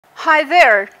Hi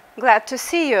there, glad to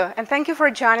see you and thank you for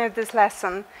joining this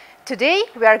lesson. Today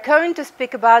we are going to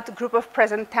speak about group of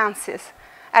present tenses.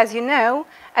 As you know,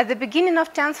 at the beginning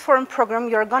of tense form program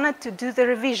you're going to do the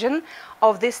revision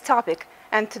of this topic,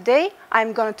 and today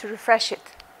I'm going to refresh it.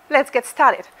 Let's get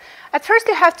started. At first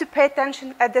you have to pay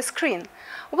attention at the screen.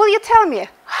 Will you tell me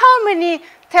how many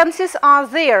tenses are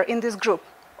there in this group?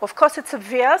 Of course it's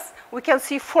obvious, we can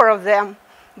see 4 of them,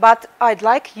 but I'd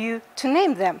like you to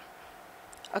name them.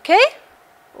 Okay?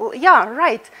 Well, yeah,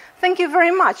 right. Thank you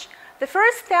very much. The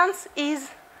first tense is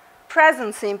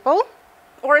present simple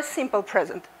or simple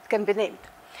present. It can be named.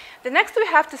 The next we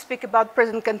have to speak about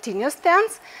present continuous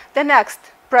tense. The next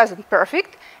present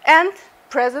perfect and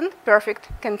present perfect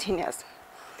continuous.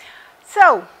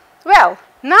 So, well,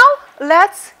 now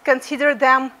let's consider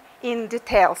them in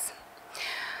details.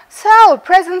 So,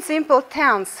 present simple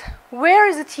tense, where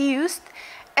is it used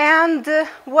and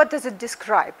what does it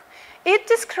describe? It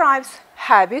describes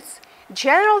habits,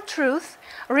 general truth,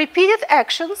 repeated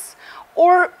actions,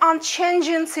 or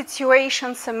unchanging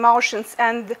situations, emotions,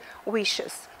 and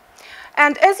wishes.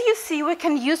 And as you see, we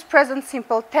can use present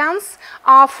simple tense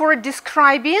for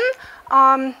describing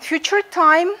future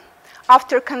time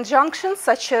after conjunctions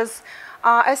such as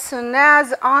soon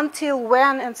as, until,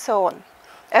 when, and so on.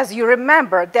 As you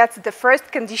remember, that's the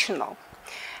first conditional.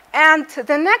 And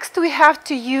the next we have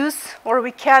to use, or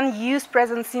we can use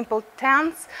present simple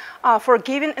tense for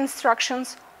giving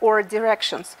instructions or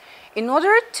directions in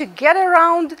order to get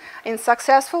around in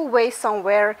successful way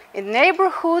somewhere in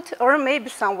neighborhood or maybe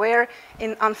somewhere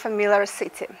in unfamiliar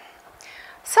city.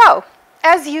 So,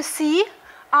 as you see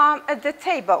at the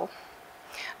table,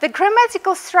 the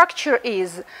grammatical structure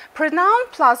is pronoun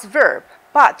plus verb,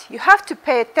 but you have to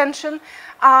pay attention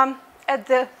at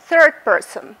the third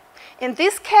person. In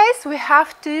this case, we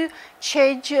have to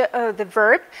change the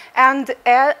verb and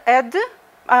add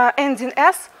ending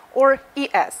s or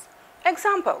es.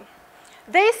 Example,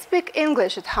 they speak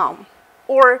English at home,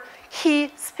 or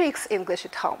he speaks English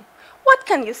at home. What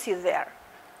can you see there?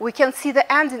 We can see the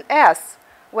ending s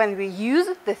when we use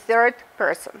the third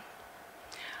person.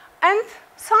 And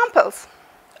samples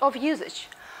of usage.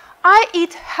 I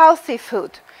eat healthy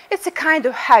food. It's a kind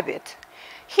of habit.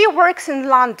 He works in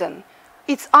London.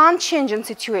 It's unchanging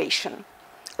situation.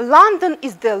 London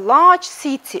is the large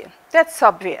city. That's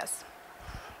obvious.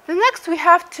 The next we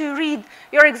have to read,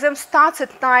 your exam starts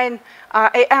at 9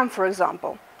 a.m. for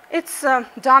example. It's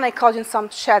done according to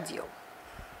some schedule.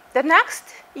 The next,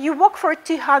 you walk for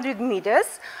 200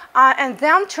 meters and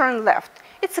then turn left.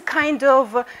 It's a kind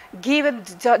of given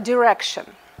direction.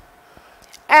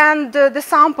 And the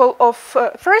sample of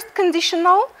first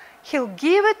conditional, he'll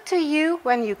give it to you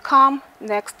when you come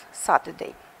next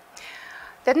Saturday.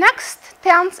 The next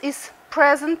tense is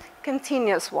present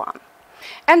continuous one.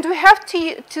 And we have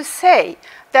to say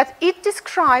that it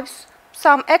describes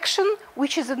some action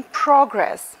which is in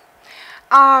progress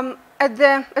at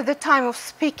the time of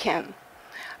speaking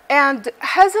and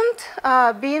hasn't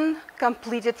been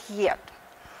completed yet.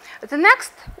 The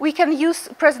next, we can use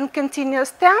present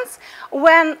continuous tense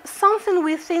when something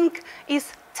we think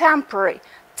is temporary.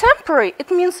 Temporary,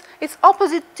 it means it's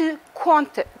opposite to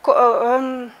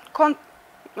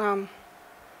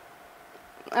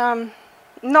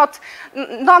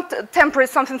not temporary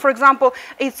something. For example,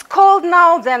 it's cold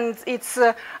now, then it's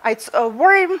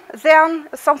warm, then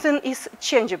something is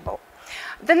changeable.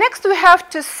 The next we have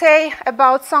to say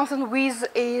about something which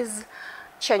is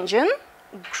changing,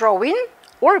 growing,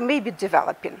 or maybe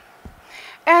developing.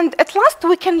 And at last,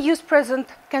 we can use present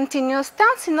continuous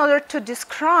tense in order to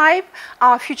describe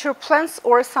future plans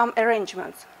or some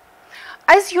arrangements.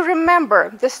 As you remember,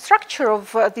 the structure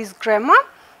of this grammar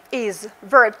is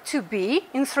verb to be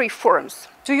in 3 forms.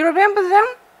 Do you remember them?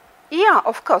 Yeah,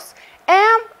 of course.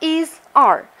 Am, is,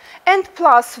 are, and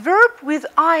plus verb with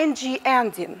ing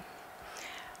ending.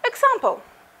 Example,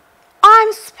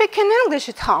 I'm speaking English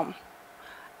at home,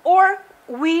 or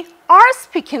we are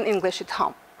speaking English at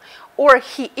home, or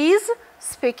he is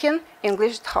speaking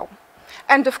English at home.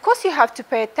 And of course you have to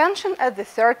pay attention at the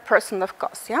third person, of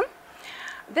course, yeah?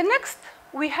 The next,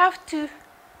 we have to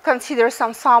consider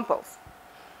some samples.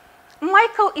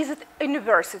 Michael is at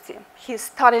university. He's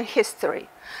studying history.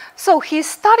 So he's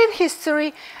studying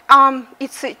history,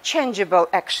 it's a changeable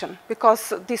action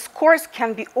because this course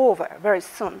can be over very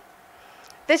soon.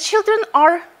 The children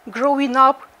are growing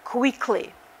up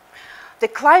quickly. The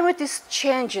climate is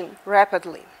changing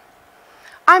rapidly.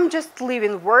 I'm just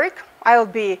leaving work. I'll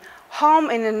be home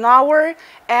in an hour,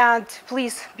 and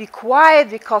please be quiet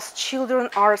because children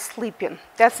are sleeping.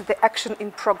 That's the action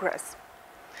in progress.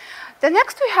 The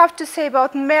next we have to say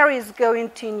about Mary is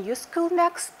going to a new school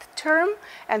next term,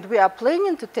 and we are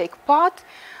planning to take part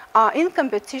in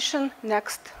competition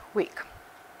next week.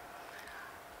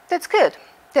 That's good.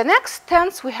 The next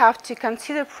tense we have to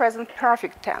consider present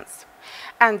perfect tense.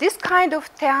 And this kind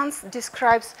of tense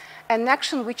describes an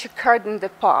action which occurred in the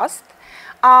past,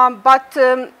 but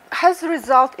has a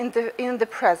result in the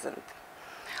present.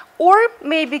 Or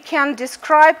maybe can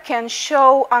describe, can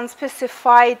show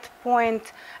unspecified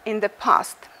point in the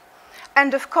past.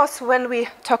 And of course, when we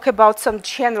talk about some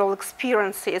general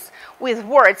experiences with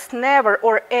words never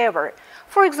or ever,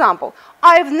 for example,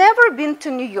 I've never been to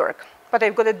New York, but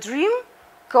I've got a dream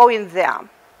going there.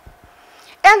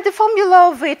 And the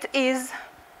formula of it is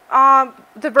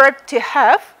the verb to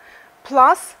have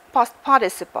plus past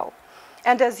participle.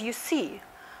 And as you see,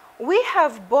 we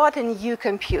have bought a new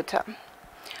computer,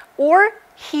 or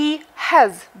he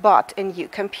has bought a new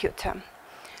computer.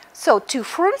 So two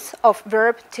forms of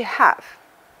verb to have.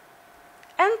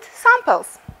 And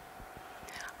samples.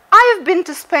 I have been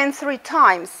to Spain 3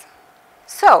 times.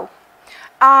 So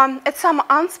at some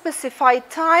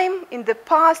unspecified time in the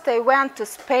past, I went to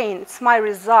Spain. It's my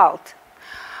result.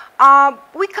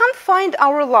 We can't find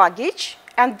our luggage,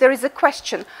 and there is a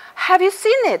question. Have you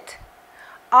seen it?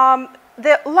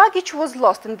 The luggage was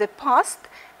lost in the past,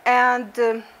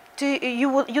 and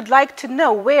you'd like to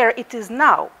know where it is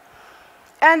now.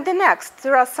 And the next,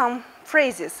 there are some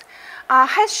phrases.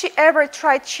 Has she ever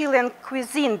tried Chilean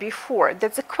cuisine before?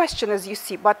 That's a question, as you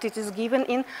see, but it is given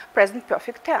in present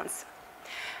perfect tense.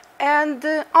 And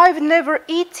I've never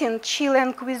eaten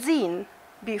Chilean cuisine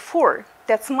before.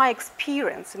 That's my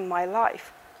experience in my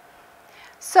life.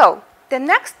 So the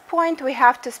next point we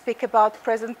have to speak about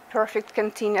present perfect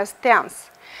continuous tense.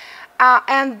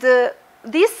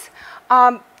 This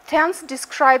tense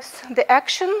describes the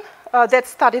action that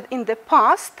started in the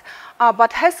past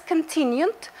but has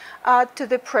continued to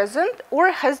the present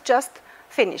or has just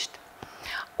finished.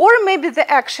 Or maybe the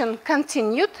action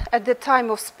continued at the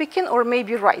time of speaking or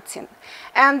maybe writing.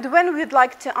 And when we'd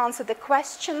like to answer the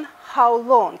question, how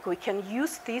long, we can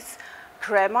use this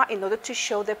grammar in order to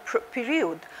show the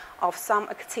period of some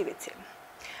activity.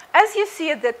 As you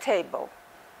see at the table,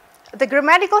 the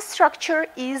grammatical structure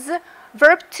is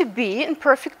verb to be in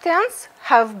perfect tense,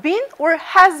 have been or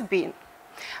has been,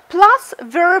 plus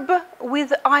verb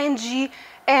with ing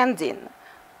ending.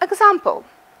 Example,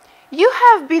 you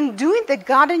have been doing the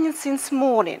gardening since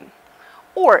morning,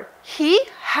 or he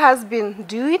has been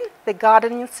doing the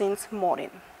gardening since morning.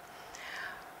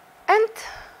 And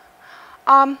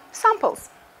samples.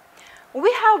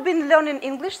 We have been learning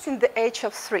English since the age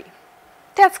of 3.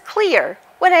 That's clear.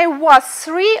 When I was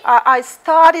 3, I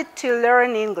started to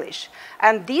learn English,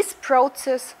 and this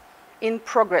process in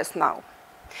progress now.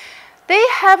 They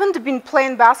haven't been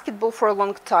playing basketball for a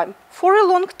long time. For a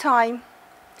long time,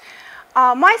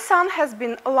 my son has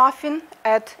been laughing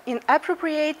at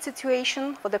inappropriate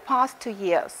situation for the past 2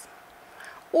 years.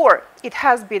 Or it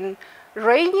has been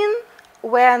raining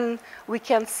when we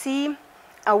can see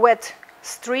wet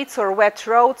streets or wet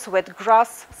roads, wet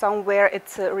grass somewhere.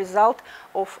 It's a result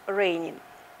of raining.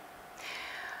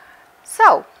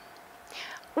 So,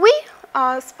 we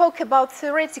spoke about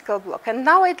theoretical block, and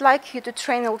now I'd like you to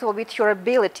train a little bit your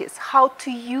abilities, how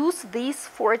to use these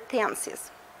 4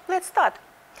 tenses. Let's start.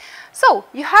 So,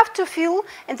 you have to fill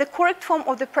in the correct form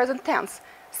of the present tense,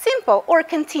 simple or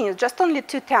continuous, just only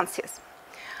 2 tenses.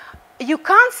 You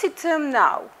can't see term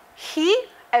now. He,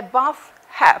 above,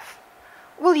 have.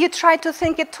 Will you try to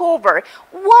think it over?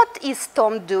 What is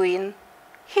Tom doing?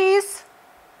 He's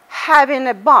having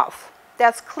a bath.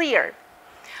 That's clear.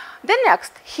 The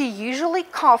next, he usually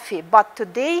coffee, but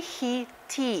today he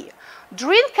tea.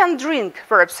 Drink and drink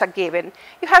verbs are given.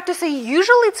 You have to say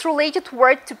usually it's related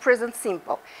word to present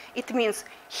simple. It means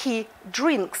he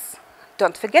drinks.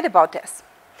 Don't forget about this.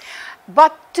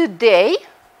 But today,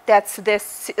 that's the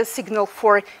signal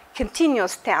for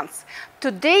continuous tense.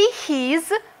 Today he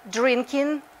is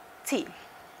drinking tea.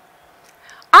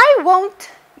 I won't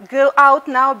go out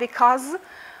now because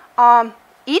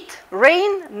it,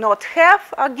 rain, not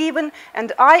have are given,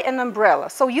 and I, an umbrella.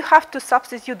 So you have to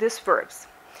substitute these verbs.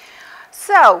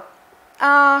 So,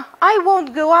 I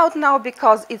won't go out now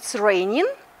because it's raining,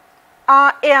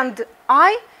 and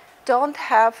I don't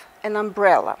have an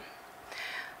umbrella.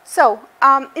 So,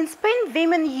 in Spain,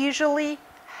 women usually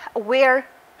wear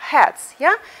hats,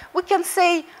 yeah? We can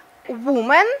say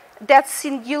woman, that's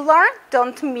singular,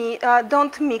 don't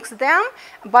mix them,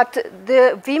 but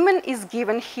the women is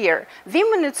given here.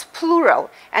 Women is plural,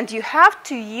 and you have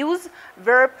to use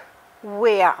verb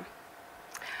wear.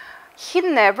 He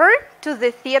never to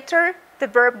the theater, the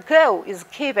verb go is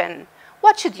given.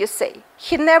 What should you say?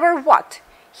 He never what?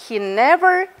 He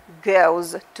never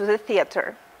goes to the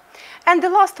theater. And the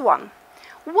last one.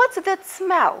 What's that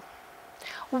smell?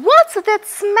 What's that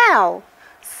smell?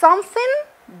 Something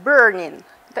burning.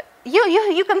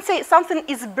 You can say something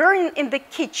is burning in the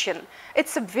kitchen.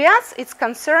 It's obvious, it's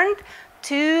concerned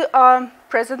to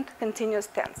present continuous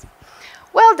tense.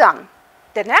 Well done.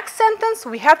 The next sentence,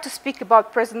 we have to speak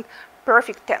about present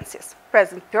perfect tenses.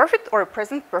 Present perfect or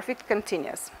present perfect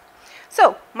continuous.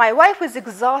 So, my wife is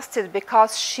exhausted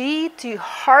because she too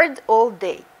hard all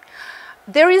day.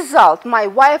 The result, my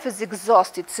wife is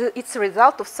exhausted, it's a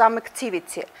result of some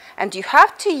activity. And you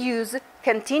have to use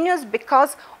continuous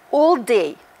because all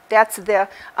day, that's the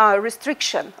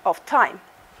restriction of time.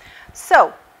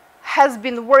 So, has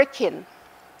been working.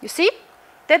 You see?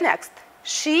 The next,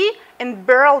 she in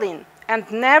Berlin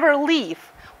and never leave.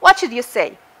 What should you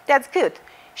say? That's good.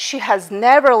 She has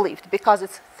never lived because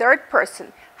it's third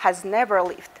person, has never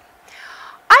lived.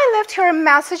 I left her a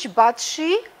message, but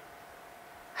she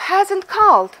hasn't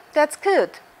called. That's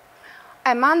good.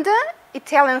 Amanda,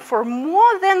 Italian for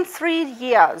more than 3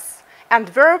 years. And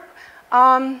verb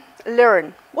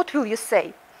learn. What will you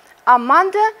say?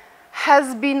 Amanda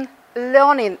has been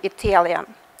learning Italian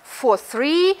for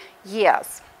 3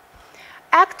 years.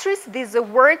 Actress, this is a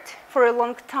word for a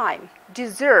long time.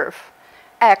 Deserve.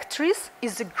 Actress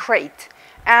is great.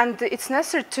 And it's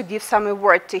necessary to give some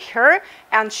award to her,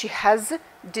 and she has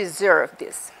deserved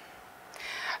this.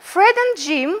 Fred and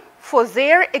Jim for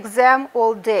their exam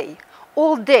all day.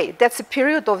 All day, that's a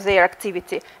period of their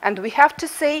activity. And we have to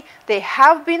say they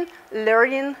have been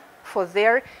learning for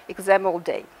their exam all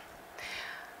day.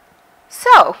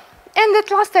 So, and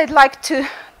at last I'd like to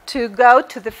go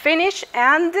to the finish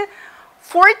and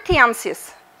 4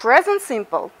 tenses. Present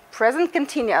simple, present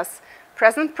continuous,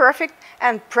 present perfect,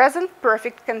 and present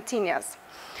perfect continuous.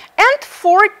 And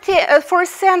 4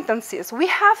 sentences. We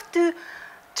have to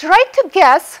try to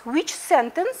guess which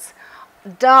sentence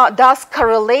does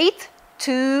correlate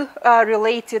to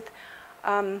related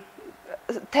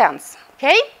tense.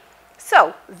 Okay?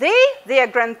 So, their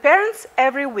grandparents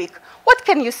every week. What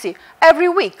can you see? Every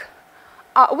week.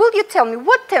 Will you tell me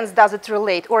what tense does it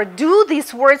relate, or do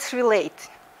these words relate?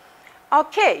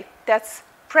 Okay, that's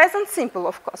present simple,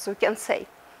 of course, we can say.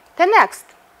 The next.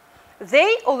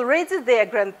 They already their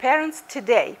grandparents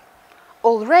today.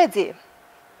 Already.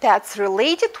 That's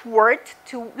related word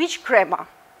to which grammar?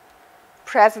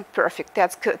 Present perfect,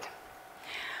 that's good.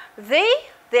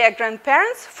 Their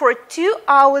grandparents for 2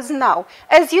 hours now.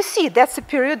 As you see, that's a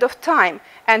period of time.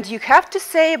 And you have to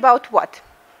say about what?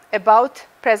 About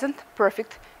present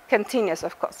perfect continuous,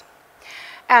 of course.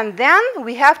 And then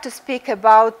we have to speak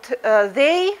about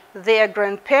their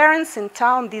grandparents in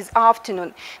town this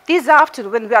afternoon. This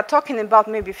afternoon, when we are talking about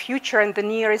maybe future and the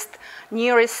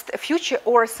nearest future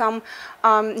or some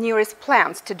nearest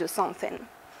plans to do something.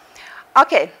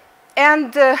 Okay,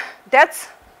 and that's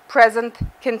present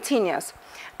continuous.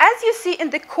 As you see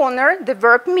in the corner, the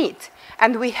verb meet.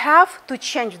 And we have to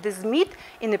change this meet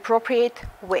in appropriate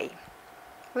way.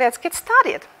 Let's get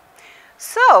started.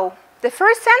 So, the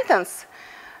first sentence.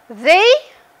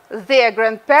 Their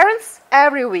grandparents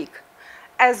every week.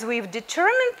 As we've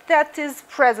determined that is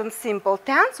present simple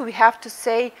tense, we have to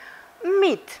say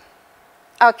meet.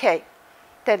 Okay.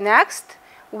 The next,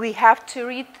 we have to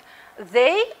read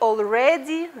they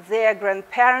already their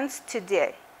grandparents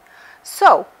today.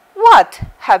 So, what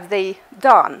have they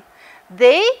done?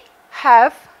 They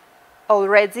have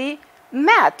already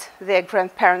met their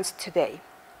grandparents today.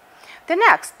 The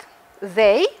next,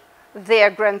 their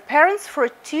grandparents for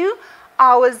 2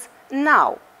 hours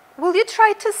now. Will you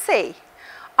try to say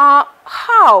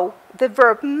how the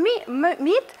verb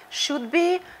meet should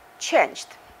be changed?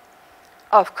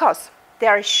 Of course,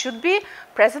 there should be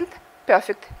present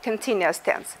perfect continuous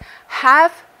tense.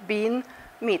 Have been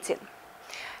meeting.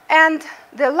 And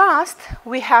the last,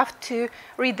 we have to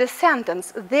read the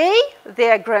sentence.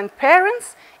 Their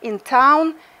grandparents in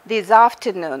town this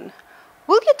afternoon.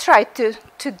 Will you try to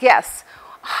guess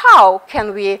how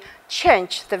can we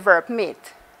change the verb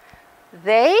meet?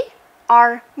 They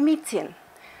are meeting.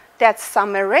 That's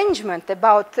some arrangement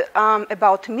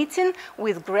about meeting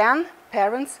with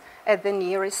grandparents at the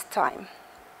nearest time.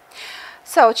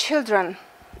 So, children,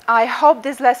 I hope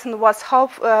this lesson was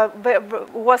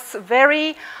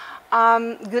very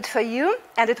good for you,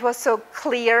 and it was so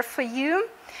clear for you.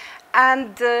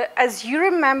 And as you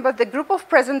remember, the group of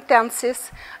present tenses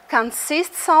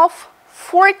consists of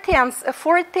 4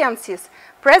 tenses: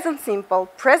 present simple,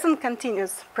 present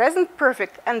continuous, present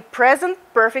perfect, and present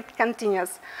perfect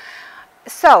continuous.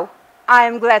 So, I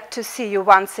am glad to see you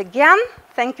once again.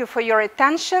 Thank you for your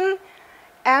attention,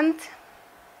 and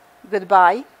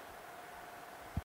Goodbye.